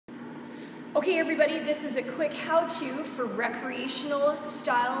Okay everybody, this is a quick how-to for recreational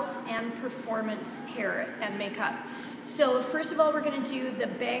styles and performance hair and makeup. So first of all, we're going to do the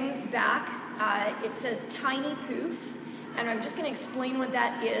bangs back. It says tiny poof, and I'm just going to explain what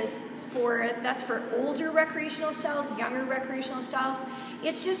that is. That's for older recreational styles, younger recreational styles.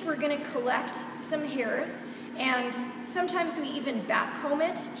 It's just we're going to collect some hair, and sometimes we even back comb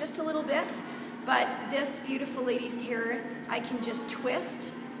it just a little bit. But this beautiful lady's hair, I can just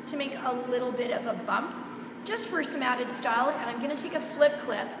twist to make a little bit of a bump, just for some added style. And I'm going to take a flip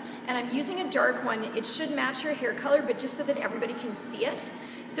clip, and I'm using a dark one. It should match your hair color, but just so that everybody can see it.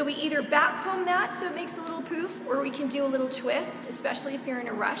 So we either back comb that so it makes a little poof, or we can do a little twist, especially if you're in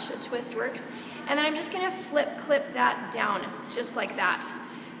a rush, a twist works. And then I'm just going to flip clip that down, just like that.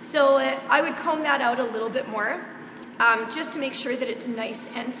 So I would comb that out a little bit more, just to make sure that it's nice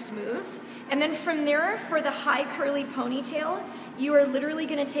and smooth. And then from there, for the high curly ponytail, you are literally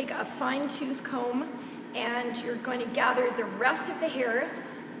going to take a fine tooth comb and you're going to gather the rest of the hair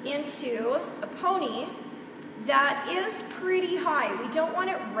into a pony that is pretty high. We don't want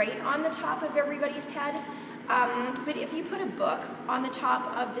it right on the top of everybody's head, but if you put a book on the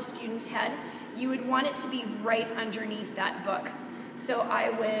top of the student's head, you would want it to be right underneath that book. So I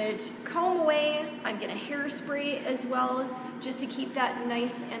would comb away. I'm going to hairspray as well, just to keep that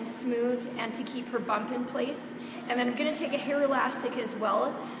nice and smooth and to keep her bump in place. And then I'm going to take a hair elastic as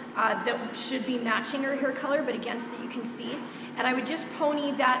well that should be matching her hair color, but again, so that you can see. And I would just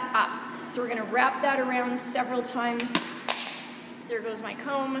pony that up. So we're going to wrap that around several times. There goes my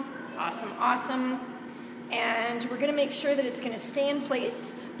comb. Awesome, awesome. And we're going to make sure that it's going to stay in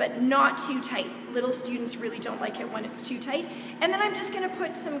place, but not too tight. Little students really don't like it when it's too tight. And then I'm just going to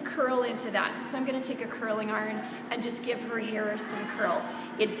put some curl into that. So I'm going to take a curling iron and just give her hair some curl.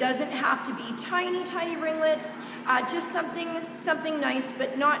 It doesn't have to be tiny, tiny ringlets, just something nice,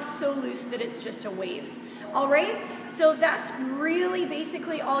 but not so loose that it's just a wave. All right, so that's really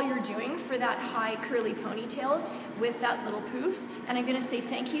basically all you're doing for that high curly ponytail with that little poof. And I'm going to say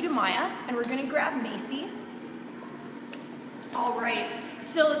thank you to Maya, and we're going to grab Macy. All right,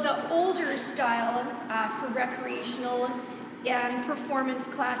 so the older style for recreational and performance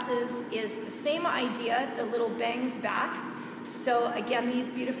classes is the same idea, the little bangs back. So again, these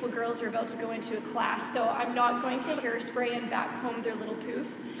beautiful girls are about to go into a class, so I'm not going to hairspray and back comb their little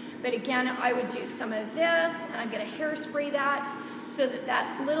poof. But again, I would do some of this, and I'm going to hairspray that so that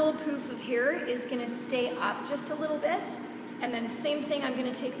that little poof of hair is going to stay up just a little bit. And then same thing, I'm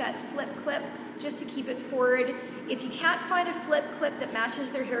going to take that flip clip just to keep it forward. If you can't find a flip clip that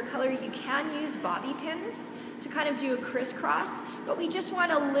matches their hair color, you can use bobby pins to kind of do a crisscross, but we just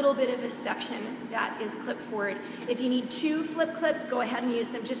want a little bit of a section that is clipped forward. If you need 2 flip clips, go ahead and use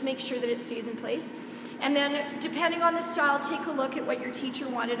them. Just make sure that it stays in place. And then, depending on the style, take a look at what your teacher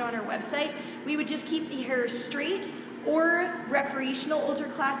wanted on our website. We would just keep the hair straight, or recreational older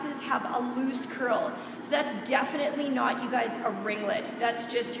classes have a loose curl. So that's definitely not, you guys, a ringlet.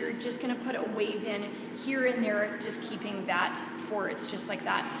 That's just, you're just gonna put a wave in here and there, just keeping that forward, just like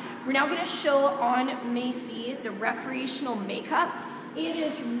that. We're now gonna show on Macy the recreational makeup. It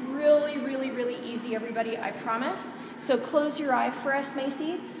is really, really, really easy, everybody, I promise. So close your eye for us,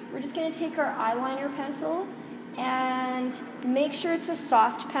 Macy. We're just going to take our eyeliner pencil and make sure it's a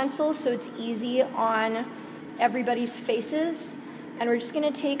soft pencil so it's easy on everybody's faces. And we're just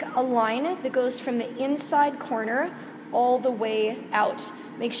going to take a line that goes from the inside corner all the way out.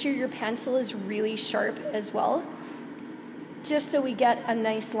 Make sure your pencil is really sharp as well, just so we get a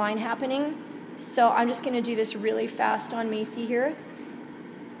nice line happening. So I'm just going to do this really fast on Macy here.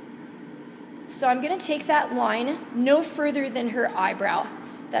 So I'm going to take that line no further than her eyebrow.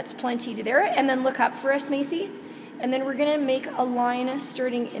 That's plenty to there. And then look up for us, Macy. And then we're going to make a line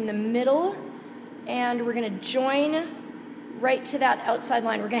starting in the middle, and we're going to join right to that outside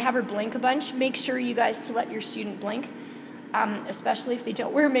line. We're going to have her blink a bunch. Make sure, you guys, to let your student blink, especially if they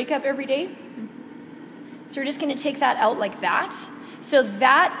don't wear makeup every day. So we're just going to take that out like that. So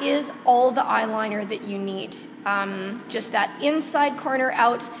that is all the eyeliner that you need. Just that inside corner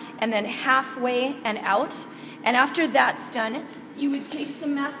out, and then halfway and out. And after that's done, you would take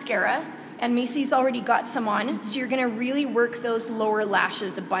some mascara, and Macy's already got some on, so you're going to really work those lower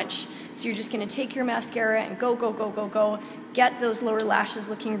lashes a bunch. So you're just going to take your mascara and go, go, go, go, go, get those lower lashes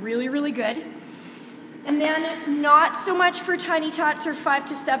looking really, really good. And then, not so much for tiny tots or 5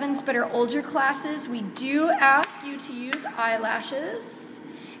 to 7s, but our older classes, we do ask you to use eyelashes.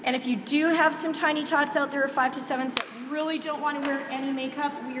 And if you do have some tiny tots out there, 5 to 7s, that really don't want to wear any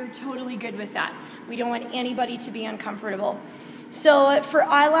makeup, we are totally good with that. We don't want anybody to be uncomfortable. So for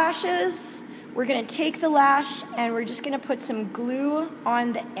eyelashes, we're going to take the lash and we're just going to put some glue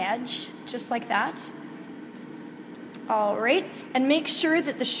on the edge, just like that. All right, and make sure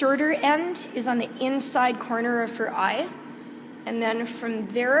that the shorter end is on the inside corner of her eye. And then from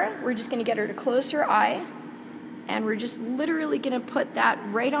there, we're just going to get her to close her eye. And we're just literally going to put that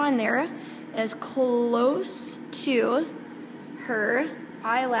right on there as close to her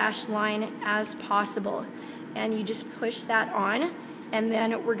eyelash line as possible. And you just push that on. And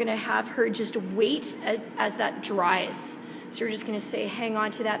then we're going to have her just wait as that dries. So we're just going to say, hang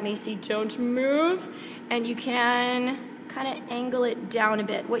on to that, Macy, don't move. And you can kind of angle it down a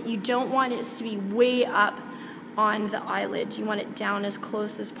bit. What you don't want is to be way up on the eyelid. You want it down as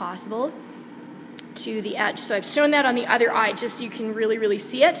close as possible to the edge. So I've shown that on the other eye just so you can really, really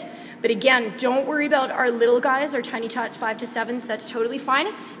see it. But again, don't worry about our little guys, our tiny tots 5 to 7s. That's totally fine.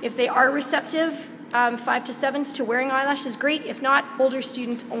 If they are receptive, 5 to 7s to wearing eyelashes, great. If not, older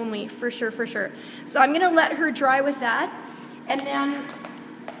students only, for sure, for sure. So I'm going to let her dry with that. And then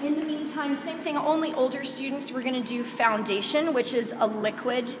in the meantime, same thing, only older students, we're going to do foundation, which is a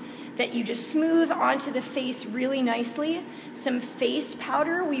liquid that you just smooth onto the face really nicely. Some face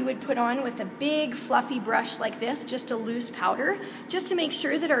powder we would put on with a big fluffy brush like this, just a loose powder, just to make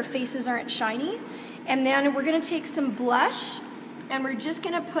sure that our faces aren't shiny. And then we're going to take some blush and we're just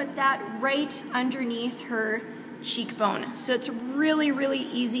going to put that right underneath her cheekbone. So it's really, really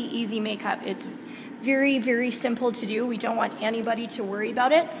easy makeup. It's very, very simple to do. We don't want anybody to worry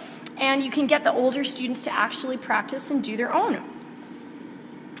about it. And you can get the older students to actually practice and do their own.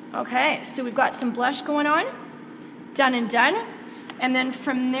 Okay, so we've got some blush going on, done and done. And then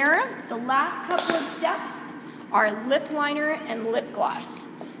from there, the last couple of steps are lip liner and lip gloss.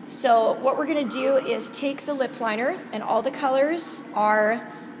 So what we're gonna do is take the lip liner, and all the colors are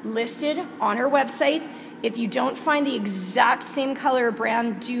listed on our website. If you don't find the exact same color or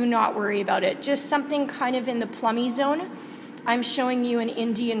brand, do not worry about it. Just something kind of in the plummy zone. I'm showing you an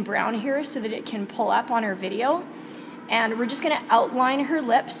Indian brown here so that it can pull up on our video. And we're just going to outline her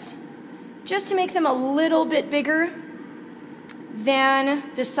lips just to make them a little bit bigger than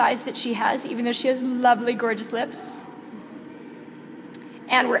the size that she has, even though she has lovely, gorgeous lips.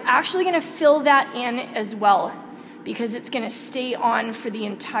 And we're actually going to fill that in as well because it's going to stay on for the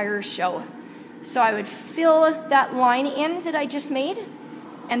entire show. So I would fill that line in that I just made,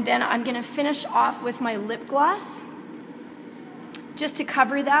 and then I'm going to finish off with my lip gloss just to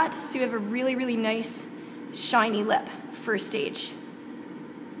cover that so you have a really, really nice shiny lip for stage.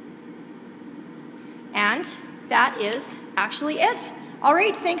 And that is actually it. All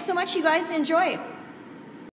right, thanks so much, you guys. Enjoy.